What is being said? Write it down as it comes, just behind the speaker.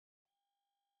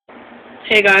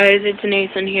Hey guys, it's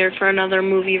Nathan here for another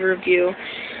movie review.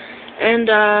 And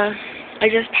I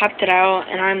just popped it out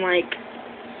and I'm like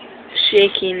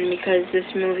shaking because this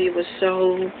movie was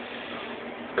so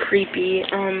creepy.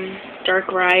 Dark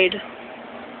Ride.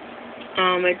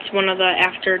 It's one of the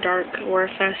After Dark Horror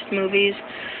Fest movies.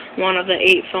 One of the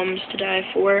 8 films to die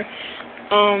for.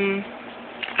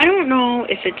 I don't know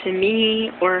if it's me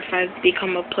or if I've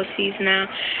become a pussy now.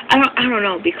 I don't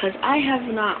know, because I have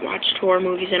not watched horror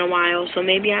movies in a while, so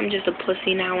maybe I'm just a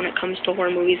pussy now when it comes to horror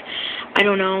movies. I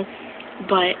don't know,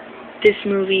 but this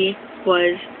movie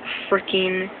was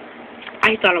freaking,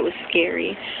 I thought it was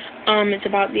scary. It's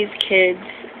about these kids.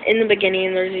 In the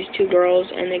beginning, there's these 2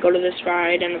 girls, and they go to this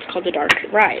ride, and it's called the Dark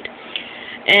Ride.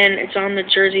 And it's on the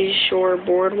Jersey Shore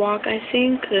Boardwalk, I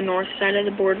think, the north side of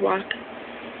the boardwalk.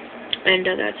 And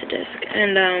that's a disc.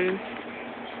 And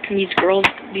these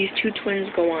 2 twins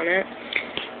go on it,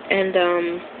 and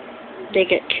they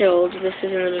get killed. This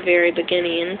is in the very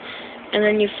beginning, and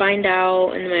then you find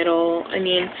out in the middle. I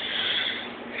mean,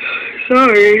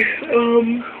 sorry.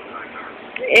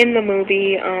 In the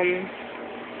movie,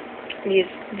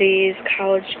 these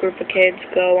college group of kids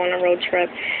go on a road trip,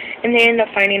 and they end up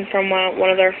finding from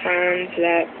one of their friends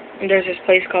that there's this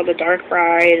place called the Dark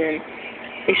Ride, and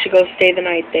they should go stay the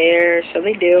night there, so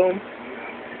they do.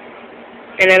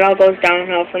 And it all goes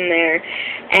downhill from there.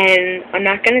 And I'm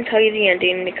not going to tell you the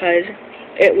ending because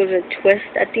it was a twist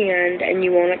at the end and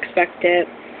you won't expect it.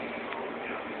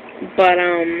 But,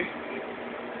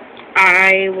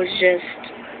 I was just,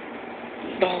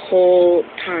 the whole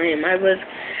time, I was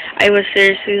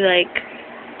seriously, like,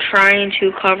 trying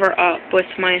to cover up with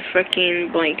my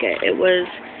freaking blanket. It was,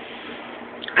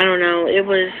 I don't know, it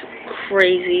was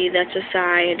crazy. That's a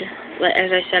side.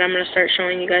 As I said, I'm going to start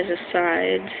showing you guys the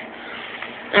sides.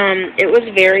 It was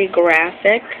very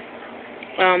graphic.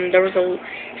 There was a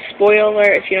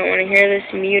spoiler. If you don't want to hear this,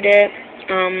 mute it.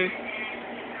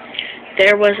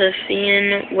 There was a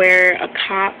scene where a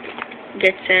cop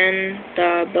gets in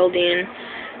the building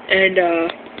and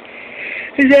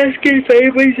is asking if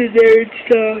anybody's in there and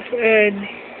stuff, and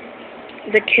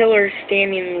the killer's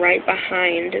standing right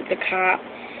behind the cop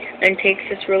and takes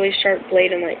this really sharp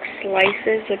blade and, like,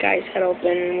 slices the guy's head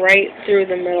open right through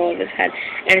the middle of his head,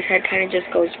 and his head kind of just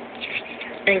goes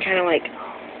and kind of like,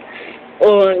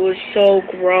 oh, it was so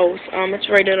gross. It's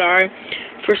rated R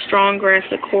for strong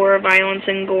graphic horror, violence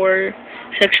and gore,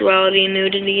 sexuality,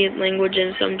 nudity, language,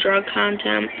 and some drug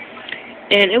content.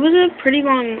 And it was a pretty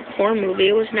long horror movie.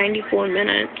 It was 94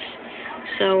 minutes.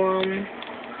 So,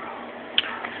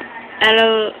 at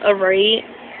a rate,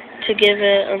 to give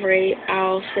it a rate,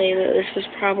 I'll say that this was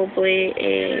probably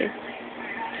a...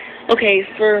 Okay,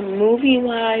 for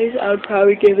movie-wise, I would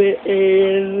probably give it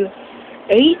an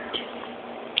 8.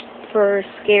 For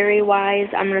scary-wise,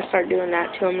 I'm going to start doing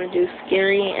that too. I'm going to do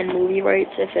scary and movie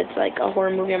rates. If it's like a horror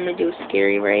movie, I'm going to do a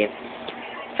scary rate.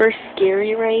 For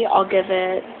scary rate, I'll give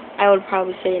it, I would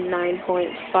probably say a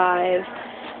 9.5.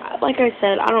 Like I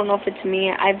said, I don't know if it's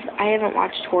me. I haven't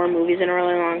watched horror movies in a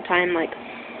really long time, like,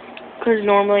 because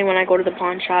normally when I go to the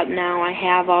pawn shop now, I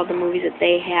have all the movies that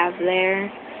they have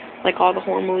there. Like, all the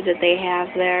horror movies that they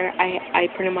have there, I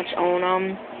pretty much own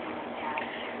them.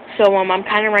 So, I'm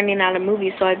kind of running out of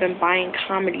movies, so I've been buying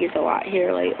comedies a lot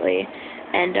here lately.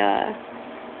 And,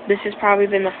 this has probably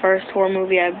been the first horror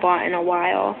movie I've bought in a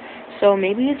while. So,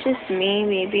 maybe it's just me.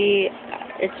 Maybe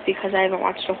it's because I haven't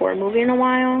watched a horror movie in a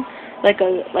while. Like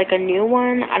a new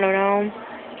one. I don't know.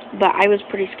 But I was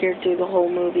pretty scared through the whole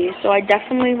movie, so I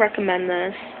definitely recommend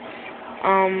this.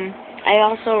 I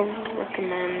also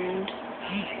recommend,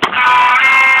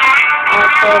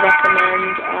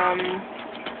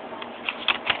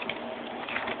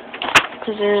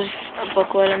 because there's a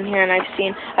booklet in here, and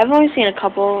I've only seen a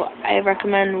couple. I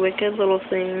recommend Wicked Little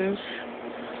Things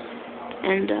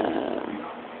and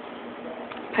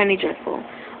Penny Dreadful.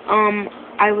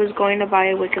 I was going to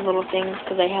buy Wicked Little Things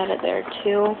because I had it there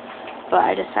too, but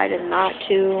I decided not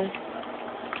to.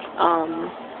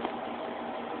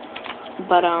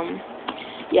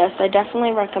 Yes, I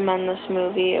definitely recommend this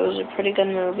movie. It was a pretty good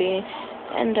movie,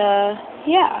 and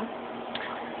yeah.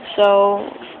 So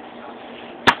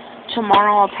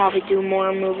tomorrow I'll probably do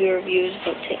more movie reviews,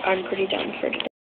 but I'm pretty done for today.